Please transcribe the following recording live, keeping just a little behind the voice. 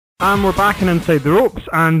And we're back in Inside the Ropes,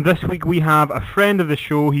 and this week we have a friend of the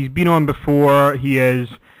show. He's been on before. He is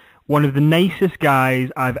one of the nicest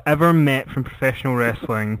guys I've ever met from professional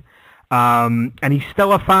wrestling. And he's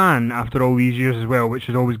still a fan after all these years as well, which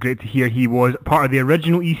is always great to hear. He was part of the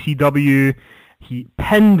original ECW. He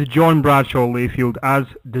pinned John Bradshaw Layfield, as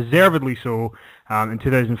deservedly so, in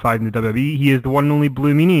 2005 in the WWE. He is the one and only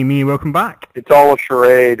Blue Meanie. Meanie, welcome back. It's all a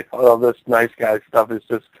charade. All this nice guy stuff is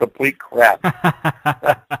just complete crap.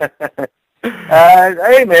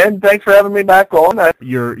 Hey, man, thanks for having me back on.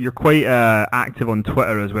 You're quite active on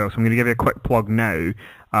Twitter as well, so I'm going to give you a quick plug now.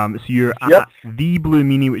 So you're at the Blue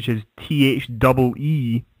Meanie, which is THEE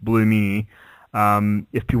Blue Meanie,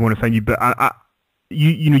 if people want to find you. But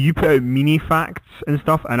you put out Meanie facts and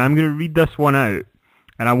stuff, and I'm going to read this one out.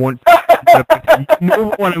 And I want you know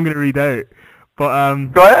what one I'm going to read out. But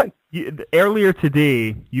go ahead. Earlier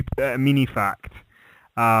today, you put out a Meanie fact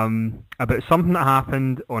about something that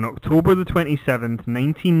happened on October the 27th,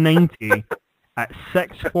 1990, at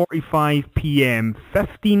 6:45 p.m.,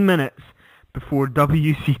 15 minutes before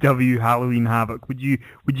WCW Halloween Havoc. Would you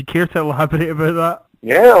care to elaborate about that?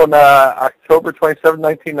 Yeah, on October 27,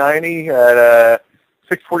 1990, at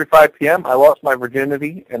 6:45 p.m., I lost my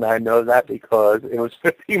virginity, and I know that because it was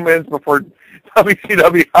 15 minutes before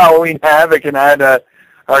WCW Halloween Havoc, and I had to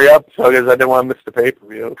hurry up because I didn't want to miss the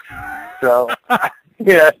pay-per-view. So,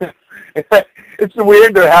 yeah, it's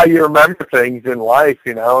weird how you remember things in life,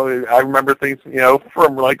 you know. I remember things, you know,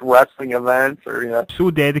 from like wrestling events or, you know.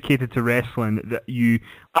 So dedicated to wrestling that you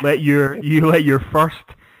let your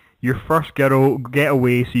first girl get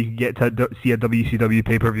away so you can get to see a WCW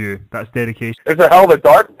pay-per-view. That's dedication. It's a hell of a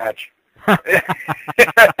dark match. Oh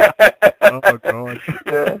God.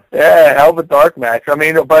 Yeah, hell of a dark match. I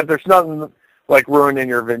mean, but there's nothing like ruining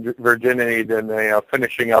your virginity than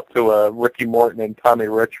finishing up to a Ricky Morton and Tommy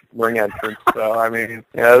Rich ring entrance. So I mean,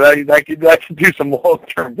 that could do some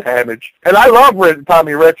long-term damage. And I love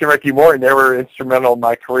Tommy Rich and Ricky Morton. They were instrumental in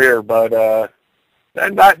my career, but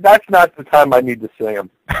that's not the time I need to see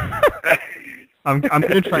them. I'm going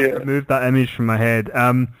to try to remove that image from my head.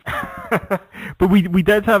 But we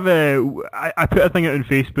did have I put a thing out on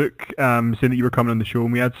Facebook saying that you were coming on the show,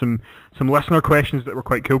 and we had some listener questions that were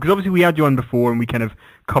quite cool, because obviously we had you on before and we kind of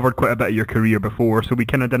covered quite a bit of your career before, so we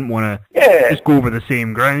kind of didn't want to just go over the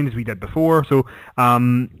same ground as we did before. So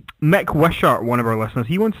Mick Wishart, one of our listeners,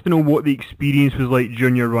 he wants to know what the experience was like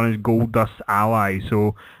during your run as Goldust's ally.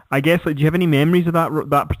 So I guess, do you have any memories of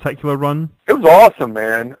that particular run? It was awesome,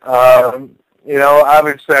 man.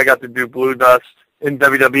 Obviously I got to do Blue Dust in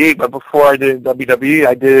WWE, but before I did WWE,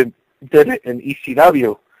 I did it in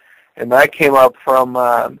ECW. And that came up from,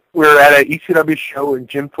 we were at an ECW show in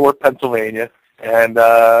Jim Thorpe, Pennsylvania, and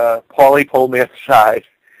Paulie pulled me aside.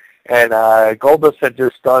 And Goldust had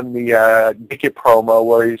just done the naked promo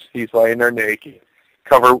where he's laying there naked,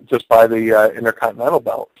 covered just by the Intercontinental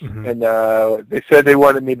belt. Mm-hmm. And they said they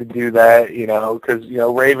wanted me to do that, because,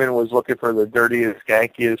 Raven was looking for the dirtiest,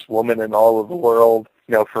 skankiest woman in all of the world,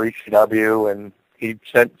 for ECW, and he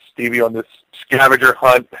sent Stevie on this scavenger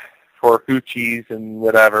hunt for hoochies and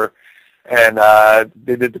whatever. And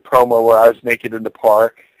they did the promo where I was naked in the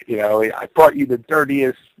park. I brought you the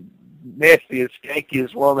dirtiest, nastiest,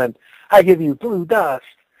 skankiest woman. I give you Blue Dust.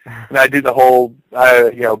 And I did the whole,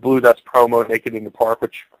 Blue Dust promo naked in the park,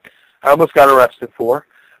 which I almost got arrested for.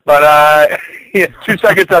 But 2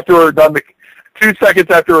 seconds after we were done,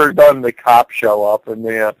 the cops show up, and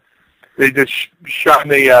they just shone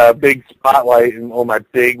the big spotlight on my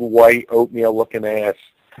big white oatmeal-looking ass.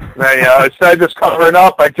 And instead of just covering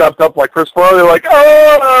up, I jumped up like Chris Farley, like,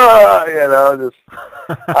 oh,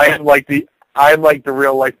 I'm like the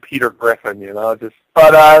real life Peter Griffin,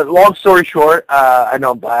 But long story short, I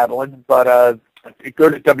know I'm babbling, but I go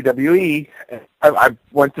to WWE. And I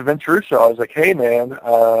went to Vince Russo. I was like, hey man,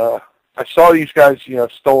 I saw these guys,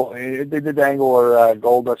 stole. They did the angle where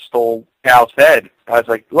Goldust stole Cal's head. I was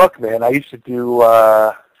like, look, man, I used to do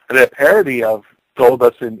I did a parody of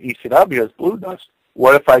Goldust in ECW as Blue Dust.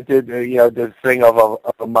 What if I did the thing of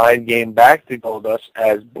a mind game back to Goldust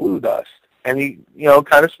as Blue Dust? And he,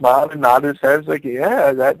 kind of smiled and nodded his head. He's like,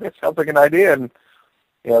 yeah, that sounds like an idea. And,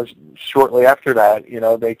 shortly after that,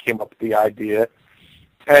 they came up with the idea.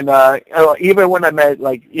 And, even when I met,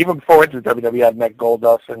 even before I went to WWE, I met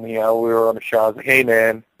Goldust, and, we were on the show. I was like, hey,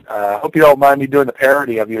 man, I hope you don't mind me doing the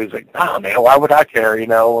parody of you. He's like, nah, man, why would I care?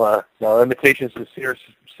 Imitation is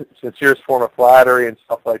sincerest form of flattery and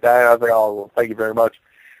stuff like that. And I was like, oh, well, thank you very much.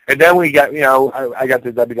 And then we got, I got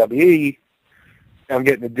to WWE. I'm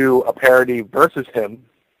getting to do a parody versus him,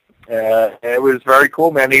 It was very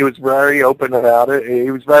cool, man. He was very open about it. He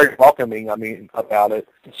was very welcoming, about it.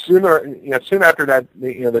 Soon after that,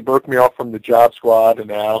 they broke me off from the Job Squad, and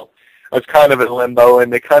now I was kind of in limbo,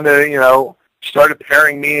 and they kind of, started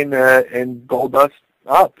pairing me and Goldust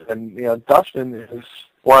up. And, Dustin is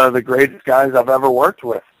one of the greatest guys I've ever worked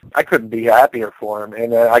with. I couldn't be happier for him,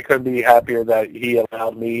 and I couldn't be happier that he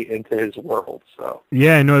allowed me into his world. So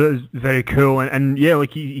yeah, no, that was very cool, and yeah,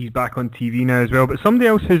 like he's back on TV now as well. But somebody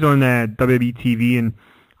else who's on WWE TV, and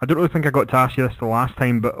I don't really think I got to ask you this the last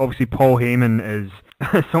time, but obviously Paul Heyman is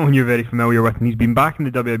someone you're very familiar with, and he's been back in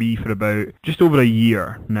the WWE for about just over a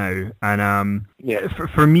year now. And yeah,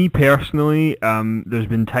 for me personally, there's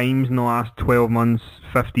been times in the last 12 months,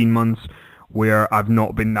 15 months, where I've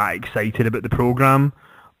not been that excited about the program,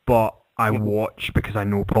 but I watch because I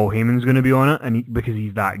know Paul Heyman's going to be on it, and because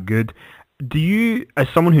he's that good. Do you, as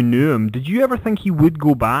someone who knew him, did you ever think he would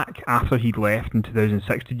go back after he'd left in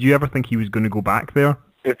 2006? Did you ever think he was going to go back there?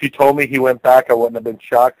 If you told me he went back, I wouldn't have been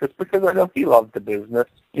shocked, just because I know he loved the business.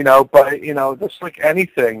 But, just like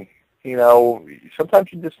anything,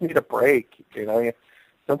 sometimes you just need a break,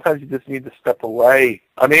 Sometimes you just need to step away.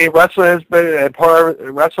 I mean, wrestling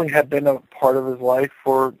had been a part of his life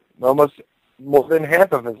for almost more than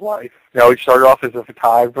half of his life. He started off as a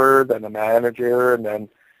photographer, then a manager, and then,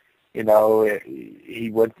 he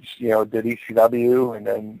went, did ECW, and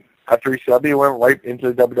then after ECW went right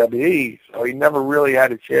into the WWE. So he never really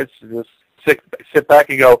had a chance to just sit back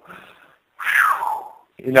and go,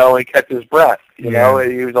 and catch his breath. He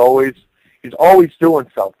was always doing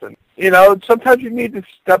something. Sometimes you need to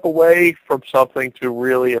step away from something to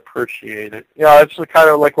really appreciate it. It's kind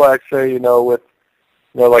of like what I say, with,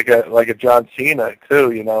 like a John Cena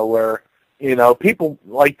too, where, people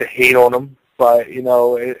like to hate on him, but,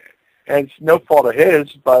 and it's no fault of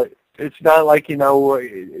his, but it's not like,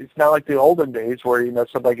 it's not like the olden days where,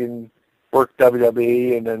 somebody can work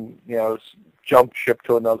WWE and then, jump ship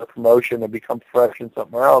to another promotion and become fresh in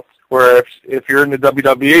something else. Where if you're in the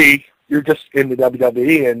WWE, you're just in the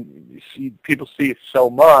WWE, and people see it so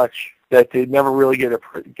much that they never really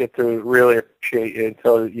get to really appreciate it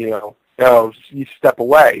until you step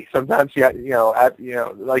away. Sometimes like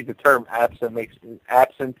the term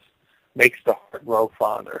absence makes the heart grow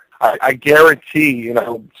fonder. I guarantee,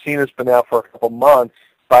 Cena's been out for a couple months,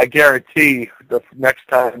 but I guarantee the next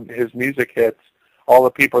time his music hits, all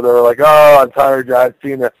the people that are like, oh, I'm tired of John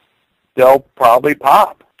Cena, they'll probably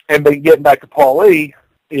pop. And but getting back to Paul Lee,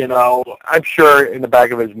 I'm sure in the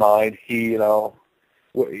back of his mind, he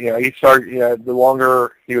started, the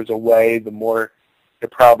longer he was away, the more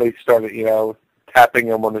it probably started, tapping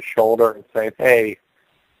him on the shoulder and saying, hey,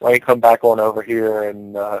 why don't you come back on over here?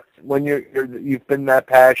 And when you've been that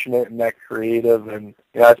passionate and that creative, and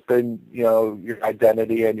that's been, your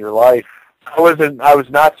identity and your life, I was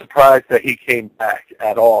not surprised that he came back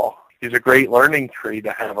at all. He's a great learning tree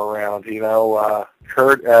to have around.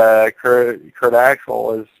 Kurt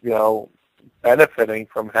Axel is, benefiting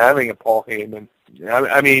from having a Paul Heyman.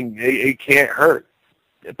 I mean, it can't hurt.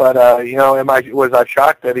 But, was I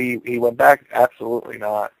shocked that he went back? Absolutely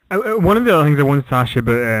not. One of the other things I wanted to ask you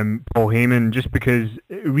about Paul Heyman, just because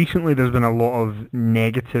recently there's been a lot of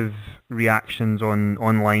negative reactions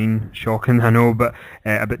online, shocking, I know, but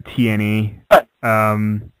about TNA,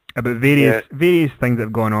 about various things that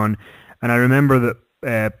have gone on. And I remember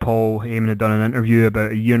that Paul Heyman had done an interview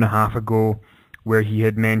about a year and a half ago where he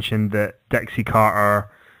had mentioned that Dixie Carter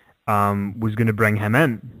was going to bring him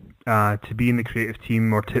in to be in the creative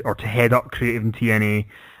team or to head up creative in TNA,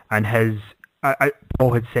 and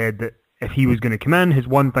Paul had said that if he was going to come in, his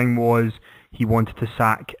one thing was he wanted to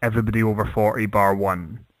sack everybody over 40 bar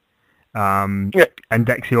one. And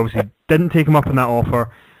Dixie obviously didn't take him up on that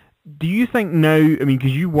offer. Do you think now, I mean,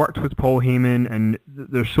 because you worked with Paul Heyman, and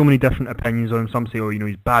there's so many different opinions on him. Some say, oh,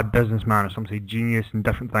 he's a bad businessman, or some say genius and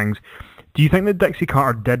different things. Do you think that Dixie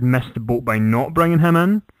Carter did miss the boat by not bringing him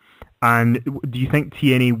in? And do you think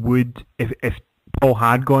TNA would, if Paul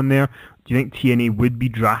had gone there, do you think TNA would be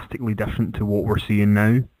drastically different to what we're seeing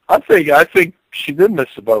now? I think she did miss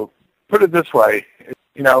the boat. Put it this way,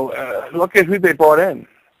 look at who they brought in.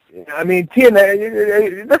 I mean,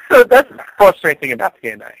 TNA. That's the frustrating thing about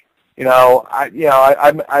TNA.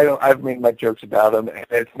 I've made my jokes about them, and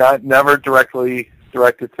it's never directly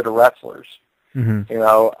directed to the wrestlers. Mm-hmm.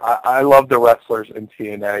 I love the wrestlers in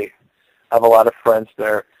TNA. I have a lot of friends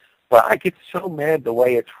there, but I get so mad the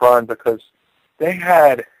way it's run because they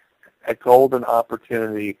had a golden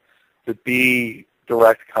opportunity to be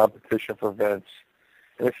direct competition for Vince.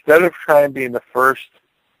 And instead of trying to be in the first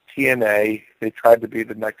TNA, they tried to be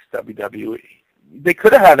the next WWE. They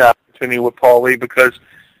could have had an opportunity with Paul Lee because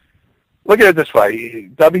look at it this way.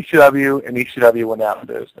 WCW and ECW went out of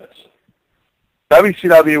business.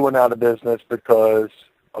 WCW went out of business because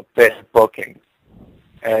of bad booking.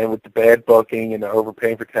 And with the bad booking and the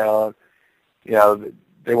overpaying for talent,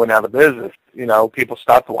 they went out of business. People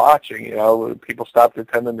stopped watching. People stopped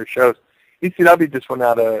attending their shows. ECW just went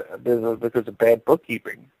out of business because of bad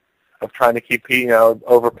bookkeeping, of trying to keep,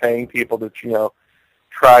 overpaying people to,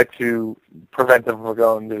 try to prevent them from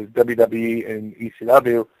going to WWE and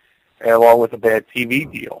ECW, and along with a bad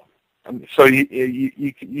TV deal. So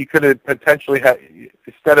you could have potentially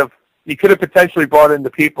brought in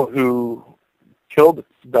the people who killed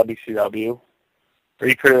WCW, or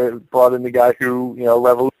you could have brought in the guy who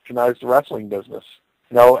revolutionized the wrestling business.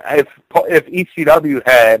 If ECW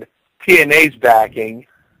had TNA's backing,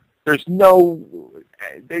 there's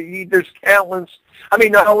countless. I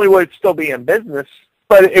mean, not only would it still be in business,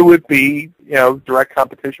 but it would be direct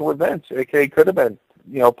competition with Vince. It could have been.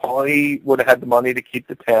 Paulie would have had the money to keep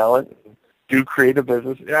the talent, do creative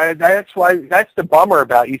business. That's the bummer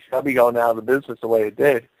about ECW going out of the business the way it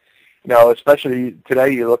did. Especially today,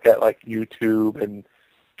 you look at like YouTube and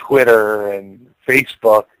Twitter and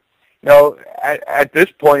Facebook. At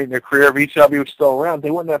this point in the career of ECW was still around,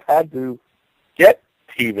 they wouldn't have had to get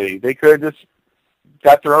TV. They could have just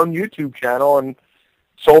got their own YouTube channel and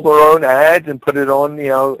sold their own ads and put it on,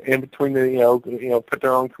 in between the, put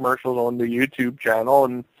their own commercials on the YouTube channel,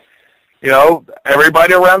 and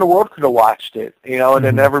everybody around the world could have watched it, and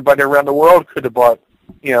then everybody around the world could have bought,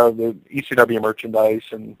 the ECW merchandise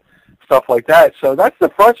and stuff like that. So that's the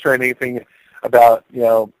frustrating thing about,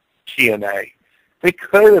 TNA. They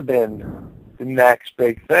could have been the next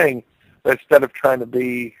big thing, but instead of trying to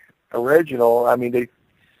be original,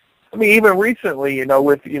 even recently,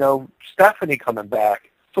 with, Stephanie coming back,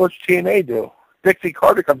 so what's TNA do? Dixie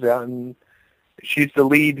Carter comes out, and she's the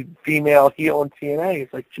lead female heel in TNA.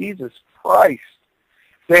 It's like, Jesus Christ.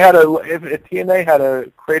 If TNA had to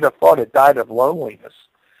create a thought, it died of loneliness.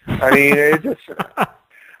 It just,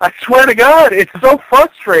 I swear to God, it's so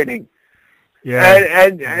frustrating. Yeah.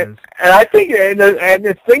 And I think, and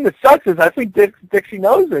the thing that sucks is I think Dixie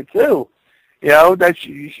knows it too. That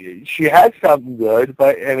she had something good,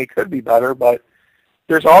 and it could be better, but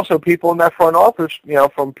there's also people in that front office,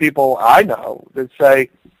 from people I know that say,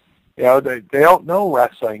 they don't know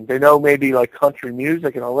wrestling. They know maybe like country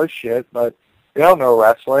music and all this shit, but they don't know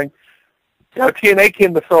wrestling. TNA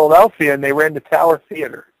came to Philadelphia and they ran the Tower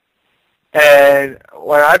Theater. And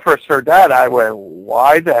when I first heard that, I went,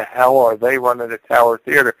 why the hell are they running the Tower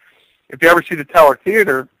Theater? If you ever see the Tower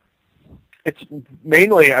Theater, it's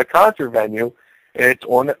mainly a concert venue, and it's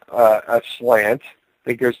on a slant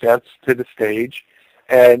that goes down to the stage,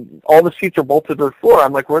 and all the seats are bolted to the floor.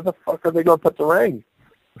 I'm like, where the fuck are they going to put the ring?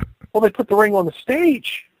 Well, they put the ring on the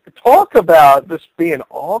stage. Talk about this being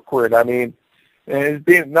awkward. It's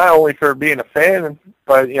being not only for being a fan,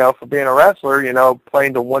 but for being a wrestler,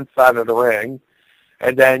 playing to one side of the ring,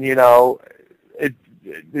 and then it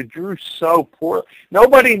drew so poor.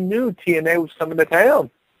 Nobody knew TNA was coming to town,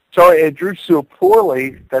 so it drew so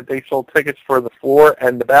poorly that they sold tickets for the floor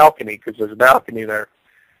and the balcony, because there's a balcony there.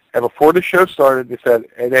 And before the show started,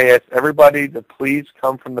 they asked everybody to please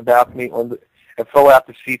come from the balcony and fill out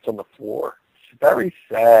the seats on the floor. It's very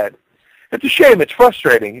sad. It's a shame. It's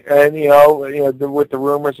frustrating, and with the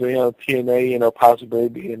rumors of TNA, possibly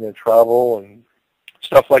being in trouble and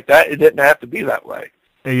stuff like that, it didn't have to be that way.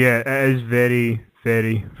 Yeah, it is very,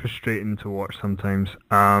 very frustrating to watch sometimes.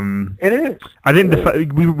 It is. I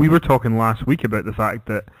think we were talking last week about the fact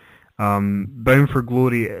that Bound for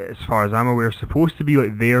Glory, as far as I'm aware, is supposed to be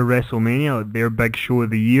like their WrestleMania, like their big show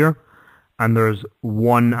of the year, and there's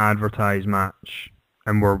one advertised match,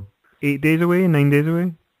 and we're 9 days away.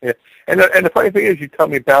 Yeah, and the funny thing is, you tell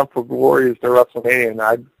me Bound for Glory is their WrestleMania, and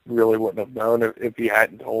I really wouldn't have known if you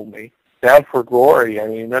hadn't told me. Bound for Glory,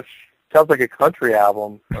 that sounds like a country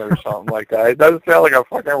album or something like that. It doesn't sound like a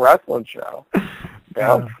fucking wrestling show.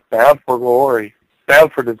 Bound for Glory.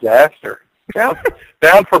 Bound for disaster. Bound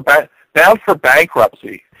for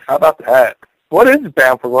bankruptcy. How about that? What is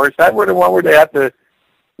Bound for Glory? Is that the one where they have to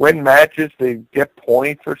win matches to get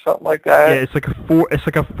points or something like that? Yeah, it's like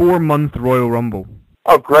a 4-month Royal Rumble.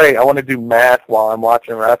 Oh, great! I want to do math while I'm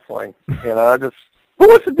watching wrestling. Who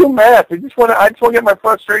wants to do math? I just want to get my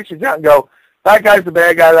frustrations out and go, that guy's the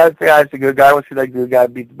bad guy, that guy's the good guy. I want to see that good guy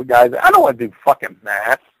beat the guys. I don't want to do fucking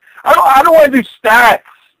math. I don't want to do stats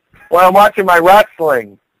when I'm watching my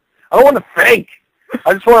wrestling. I don't want to think.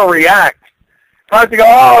 I just want to react. If I have to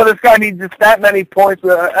go, this guy needs just that many points.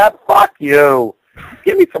 Fuck you.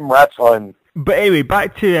 Give me some wrestling. But anyway,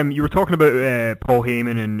 back to you were talking about Paul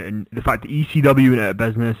Heyman and the fact that ECW went out of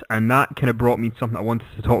business, and that kind of brought me to something I wanted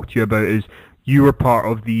to talk to you about. Is you were part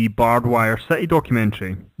of the Barbed Wire City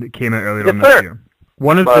documentary that came out earlier on this year.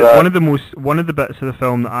 One of the bits of the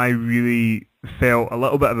film that I really felt a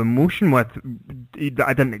little bit of emotion with that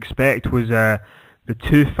I didn't expect was the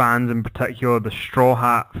two fans in particular, the Straw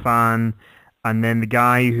Hat fan, and then the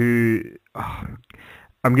guy who I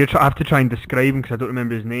have to try and describe him because I don't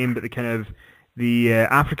remember his name, but the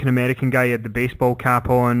African American guy had the baseball cap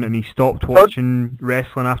on and he stopped watching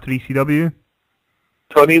wrestling after ECW.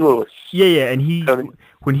 Tony Lewis. Yeah, and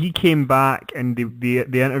when he came back and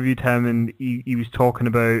they interviewed him and he was talking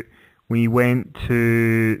about when he went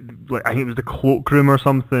to, like, I think it was the cloakroom or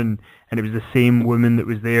something, and it was the same woman that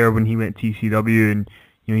was there when he went to ECW, and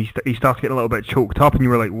he started getting a little bit choked up, and you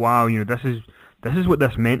were like, wow, this is what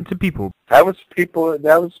this meant to people. That was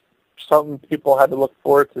something people had to look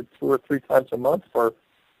forward to 2 or 3 times a month for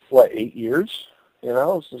 8 years.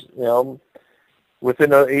 It's just, within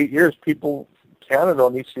those 8 years, people counted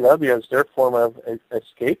on ECW as their form of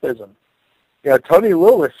escapism. Tony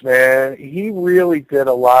Lewis, man, he really did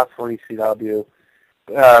a lot for ECW.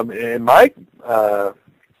 In my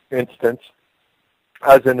instance,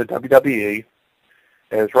 I was in the WWE,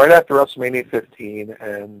 and it was right after WrestleMania 15,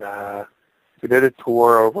 and we did a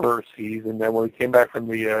tour overseas, and then when we came back from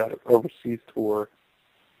the overseas tour,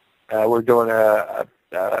 we're doing I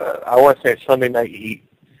want to say a Sunday night heat,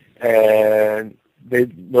 and they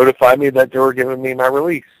notified me that they were giving me my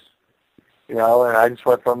release. And I just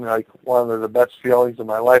went from one of the best feelings of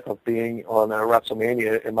my life of being on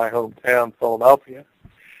WrestleMania in my hometown, Philadelphia,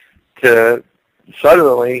 to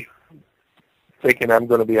suddenly thinking I'm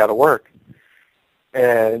going to be out of work.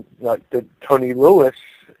 And the Tony Lewis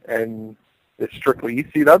and the strictly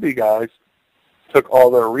ECW guys took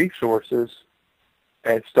all their resources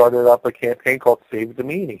and started up a campaign called Save the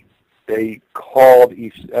Meanie. They called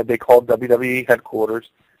WWE headquarters.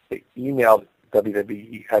 They emailed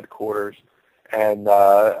WWE headquarters, and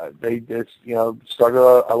they just started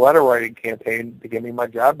a letter writing campaign to get me my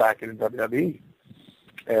job back in the WWE.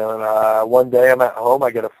 And one day I'm at home,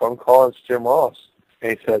 I get a phone call. It's Jim Ross,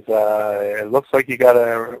 and he says, "It looks like you got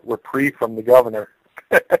a reprieve from the governor,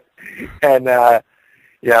 and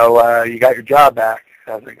you got your job back."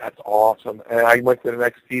 I was like, "That's awesome!" And I went to the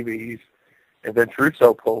next TVs. And then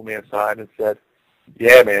Russo pulled me aside and said,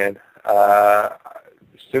 "Yeah, man. As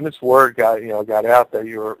soon as word got out that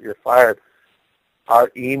you're fired,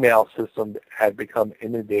 our email system had become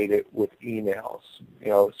inundated with emails,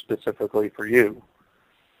 specifically for you."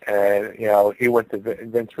 And he went to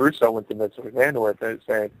Vince Russo went to Vince McMahon and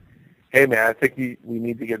saying, "Hey, man, I think we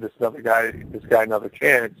need to give this guy another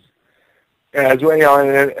chance." And as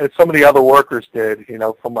and some of the other workers did,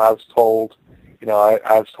 from what I was told.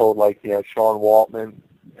 I was told Sean Waltman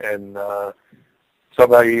and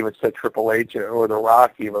somebody even said Triple H or The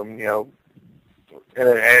Rock even, and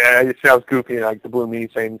it sounds goofy like the Blue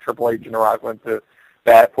Meanie saying Triple H and The Rock went to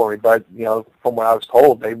bat for me, but from what I was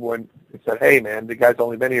told, they went and said, "Hey, man, the guy's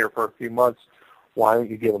only been here for a few months. Why don't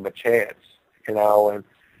you give him a chance?"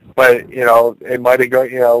 But it might have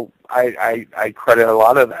gone. I credit a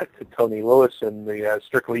lot of that to Tony Lewis and the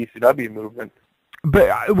strictly ECW movement.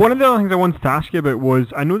 But one of the other things I wanted to ask you about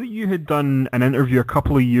was, I know that you had done an interview a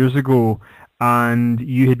couple of years ago, and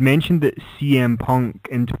you had mentioned that CM Punk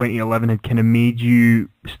in 2011 had kind of made you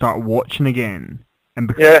start watching again and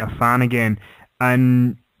become a fan again.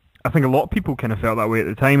 And I think a lot of people kind of felt that way at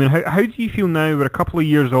the time. And how do you feel now, we're a couple of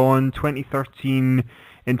years on, 2013,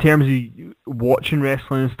 in terms of watching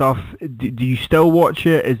wrestling and stuff? Do you still watch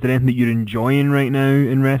it? Is there anything that you're enjoying right now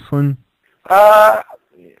in wrestling?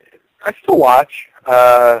 I still watch.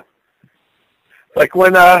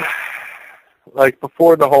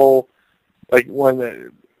 Before the whole, when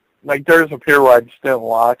there's a period where I just didn't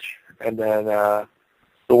watch, and then the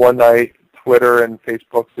one night Twitter and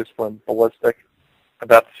Facebook just went ballistic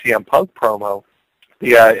about the CM Punk promo,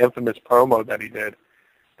 the infamous promo that he did,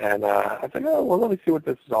 and I said, "Oh, well, let me see what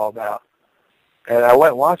this is all about." And I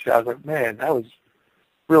went and watched it. I was like, "Man, that was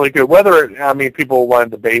really good." People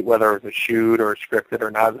want to debate whether it was a shoot or scripted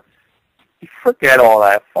or not. Forget all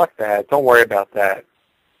that. Fuck that. Don't worry about that.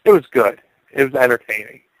 It was good. It was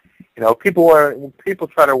entertaining. People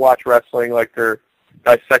try to watch wrestling like they're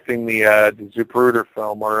dissecting the Zapruder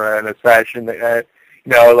film or an assassin.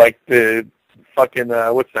 Like the fucking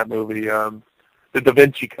what's that movie? The Da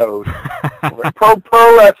Vinci Code.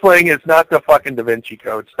 Pro wrestling is not the fucking Da Vinci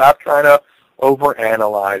Code. Stop trying to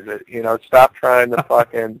overanalyze it. Stop trying to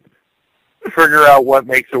fucking figure out what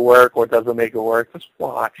makes it work, what doesn't make it work. Just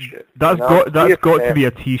watch it. That's got to be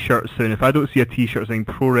a T-shirt soon. If I don't see a T-shirt saying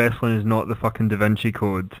 "Pro Wrestling is not the fucking Da Vinci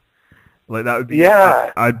Code," like that would be.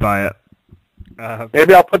 Yeah, I'd buy it.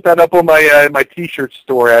 Maybe I'll put that up on my T-shirt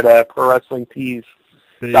store at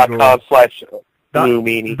ProWrestlingTees.com/Blue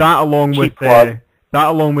Meanie. That along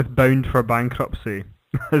with Bound for Bankruptcy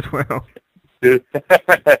as well.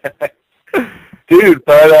 Dude,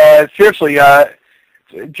 but seriously,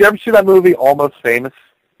 did you ever see that movie Almost Famous?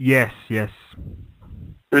 Yes. There's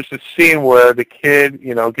a scene where the kid,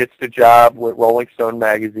 gets the job with Rolling Stone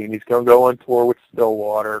magazine. He's going to go on tour with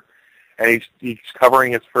Stillwater, and he's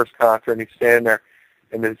covering his first concert, and he's standing there,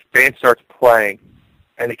 and his band starts playing,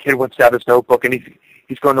 and the kid whips out his notebook, and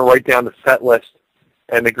he's going to write down the set list,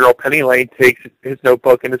 and the girl Penny Lane takes his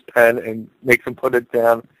notebook and his pen and makes him put it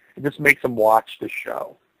down, and just makes him watch the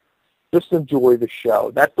show. Just enjoy the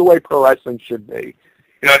show. That's the way pro wrestling should be.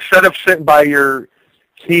 Instead of sitting by your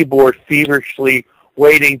keyboard feverishly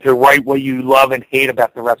waiting to write what you love and hate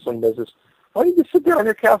about the wrestling business, why don't you just sit there on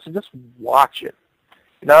your couch and just watch it?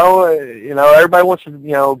 Everybody wants to,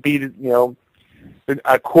 be,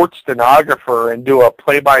 a court stenographer and do a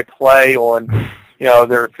play-by-play on,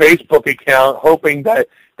 their Facebook account, hoping that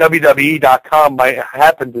WWE.com might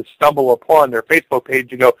happen to stumble upon their Facebook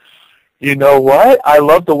page and go, you know what? I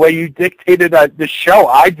love the way you dictated the show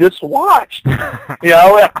I just watched.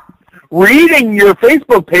 Reading your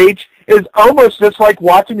Facebook page is almost just like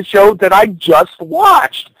watching the show that I just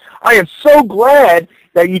watched. I am so glad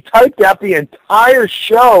that you typed out the entire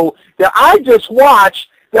show that I just watched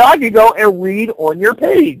that I could go and read on your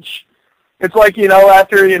page. It's like,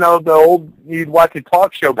 after, you'd watch a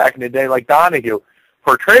talk show back in the day like Donahue.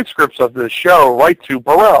 For transcripts of the show, write to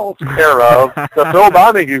Burrell's, care of the Phil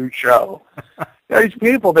Donahue Show. These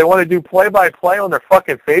people, they want to do play-by-play on their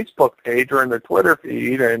fucking Facebook page or in their Twitter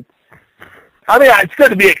feed. And I mean, it's good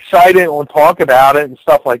to be excited and talk about it and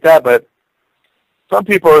stuff like that, but some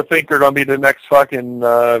people think they're going to be the next fucking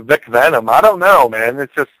Vic Venom. I don't know, man.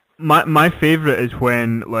 It's just... My favorite is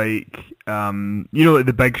when, like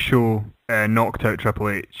the Big Show knocked out Triple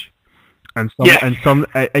H. And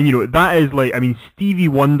that is like, I mean, Stevie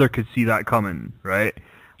Wonder could see that coming, right?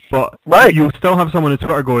 But you'll still have someone on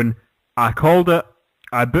Twitter going, I called it,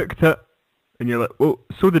 I booked it, and you're like, well,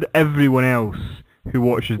 so did everyone else who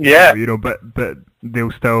watches the show, but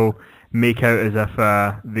they'll still make out as if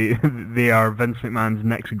they are Vince McMahon's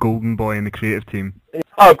next golden boy in the creative team.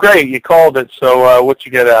 Oh, great, you called it, so what'd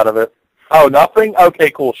you get out of it? Oh, nothing? Okay,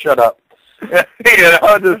 cool, shut up.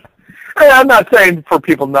 I'm not saying for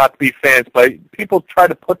people not to be fans, but people try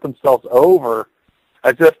to put themselves over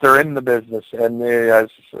as if they're in the business. And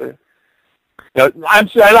I'm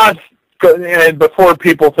not. And before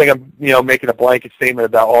people think I'm, making a blanket statement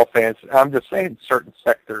about all fans, I'm just saying certain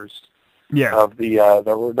sectors of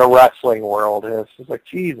the wrestling world. And it's just like,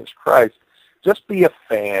 Jesus Christ, just be a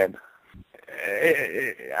fan.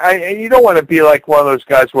 You don't want to be like one of those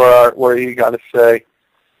guys where you got to say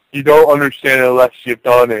you don't understand it unless you've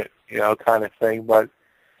done it. Kind of thing. But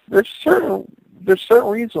there's certain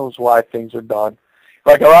reasons why things are done.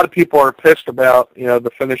 Like a lot of people are pissed about,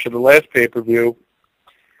 the finish of the last pay-per-view.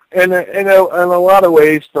 And in a lot of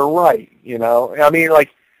ways, they're right, I mean,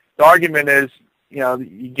 like, the argument is,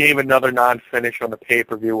 you gave another non-finish on the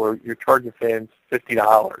pay-per-view where you're charging fans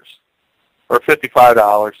 $50 or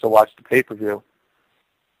 $55 to watch the pay-per-view.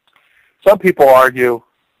 Some people argue,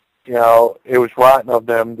 it was rotten of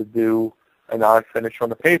them to do a non-finish on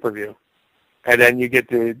the pay-per-view. And then you get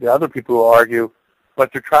the other people who argue,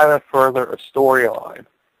 but they're trying to further a storyline.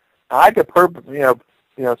 I could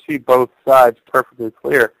see both sides perfectly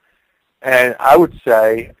clear. And I would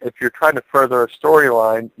say if you're trying to further a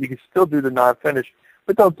storyline, you can still do the non-finish,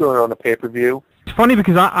 but don't do it on the pay-per-view. It's funny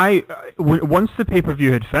because once the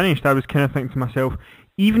pay-per-view had finished, I was kind of thinking to myself,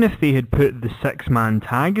 even if they had put the 6-man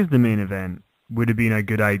tag as the main event, would have been a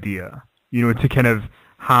good idea, to kind of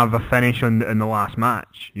have a finish in the last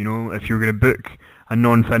match. If you're going to book a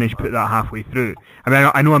non-finish, put that halfway through. I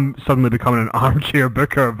mean, I know I'm suddenly becoming an armchair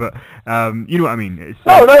booker, but you know what I mean. It's,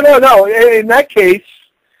 no. In that case,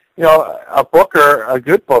 a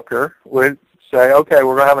good booker would say, okay,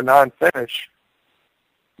 we're going to have a non-finish.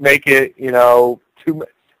 Make it,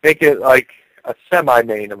 make it like a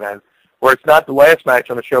semi-main event, where it's not the last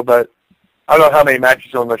match on the show, but I don't know how many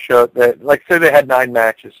matches on the show. Like, say they had 9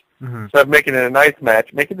 matches. Mm-hmm. So making it a 9th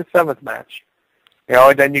match, make it the 7th match.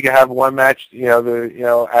 And then you can have one match,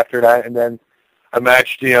 after that, and then a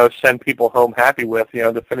match, send people home happy with,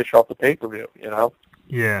 to finish off the pay-per-view,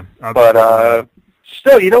 Yeah. Absolutely. But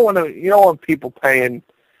still, you don't want people paying,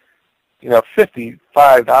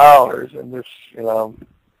 $55 and just,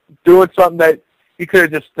 doing something that you could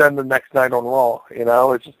have just done the next night on Raw. You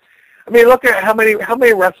know, it's just, I mean, look at how many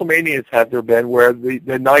WrestleManias have there been where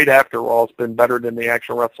the night after Raw has been better than the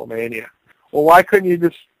actual WrestleMania. Well, why couldn't you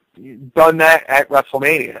just done that at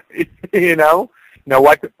WrestleMania? You know,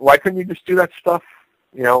 why couldn't you just do that stuff?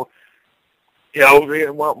 Why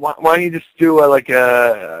don't you just do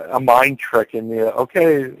a mind trick and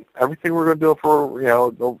okay, everything we're going to do for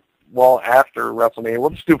the Raw after WrestleMania, we'll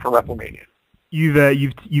just do it for WrestleMania.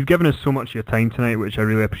 You've given us so much of your time tonight, which I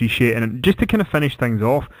really appreciate. And just to kind of finish things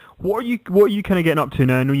off, what are you kind of getting up to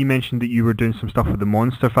now? I know you mentioned that you were doing some stuff with the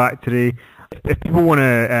Monster Factory. If people want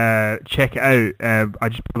to check it out, I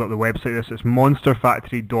just put up the website. It's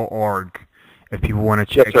monsterfactory.org. If people want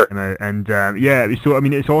to check them out, and so I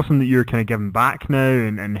mean, it's awesome that you're kind of giving back now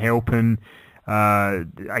and helping. I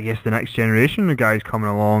guess the next generation of guys coming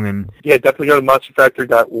along, and definitely go to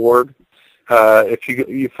monsterfactory.org.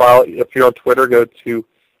 If you're on Twitter, go to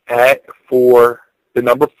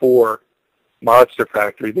 @4 Monster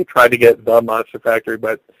Factory. They tried to get the Monster Factory,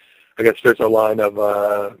 but I guess there's a line of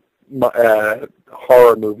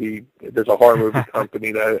horror movie. There's a horror movie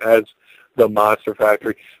company that has the Monster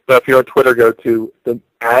Factory. But if you're on Twitter, go to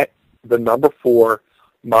 @4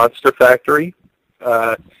 Monster Factory.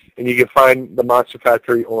 And you can find the Monster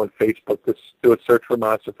Factory on Facebook. Just do a search for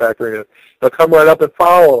Monster Factory, and they'll come right up and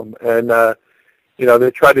follow them. And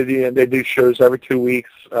they do shows every 2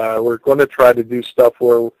 weeks. We're going to try to do stuff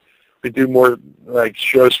where we do more like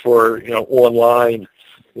shows for online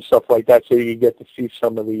and stuff like that, so you get to see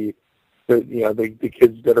some of the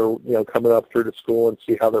kids that are coming up through the school and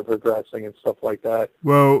see how they're progressing and stuff like that.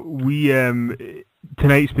 Well, we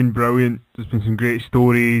tonight's been brilliant. There's been some great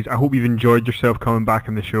stories. I hope you've enjoyed yourself coming back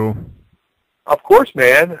on the show. Of course,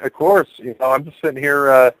 man. Of course. I'm just sitting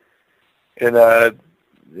here in the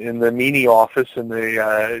Meanie office, and they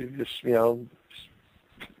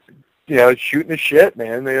shooting the shit,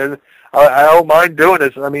 man. I don't mind doing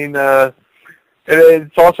this. I mean,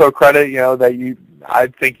 it's also a credit, that I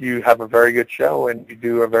think you have a very good show and you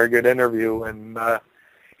do a very good interview, and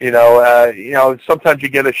sometimes you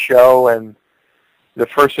get a show and the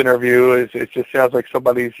first interview it just sounds like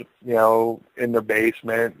somebody's in their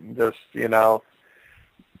basement and just doing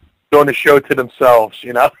a show to themselves.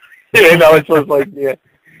 It's just like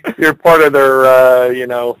you're part of their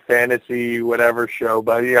fantasy whatever show,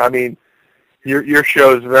 but I mean your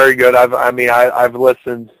show is very good. I've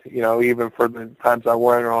listened, even for the times I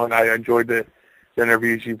weren't on. I enjoyed the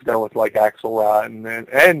interviews you've done with like Axelrod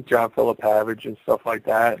and John Philip Havage and stuff like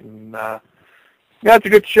that, and it's a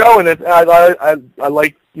good show, and I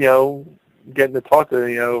like getting to talk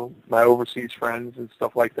to my overseas friends and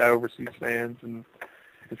stuff like that, overseas fans and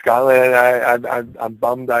Scotland. I'm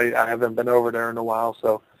bummed I haven't been over there in a while,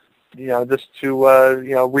 so just to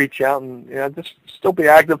reach out and just still be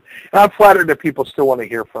active. And I'm flattered that people still want to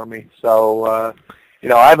hear from me. So I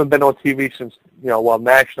haven't been on TV since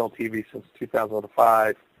national TV since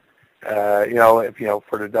 2005.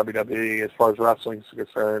 For the WWE as far as wrestling is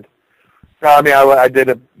concerned. I mean, I did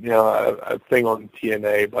a thing on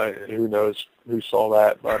TNA, but who knows who saw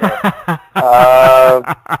that? But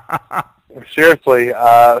seriously.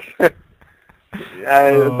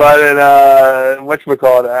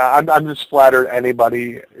 Whatchamacallit, I'm just flattered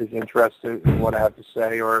anybody is interested in what I have to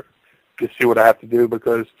say or to see what I have to do,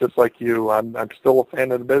 because just like you, I'm still a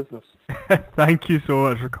fan of the business. Thank you so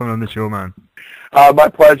much for coming on the show, man. My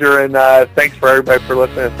pleasure, and thanks for everybody for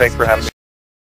listening, and thanks for having me.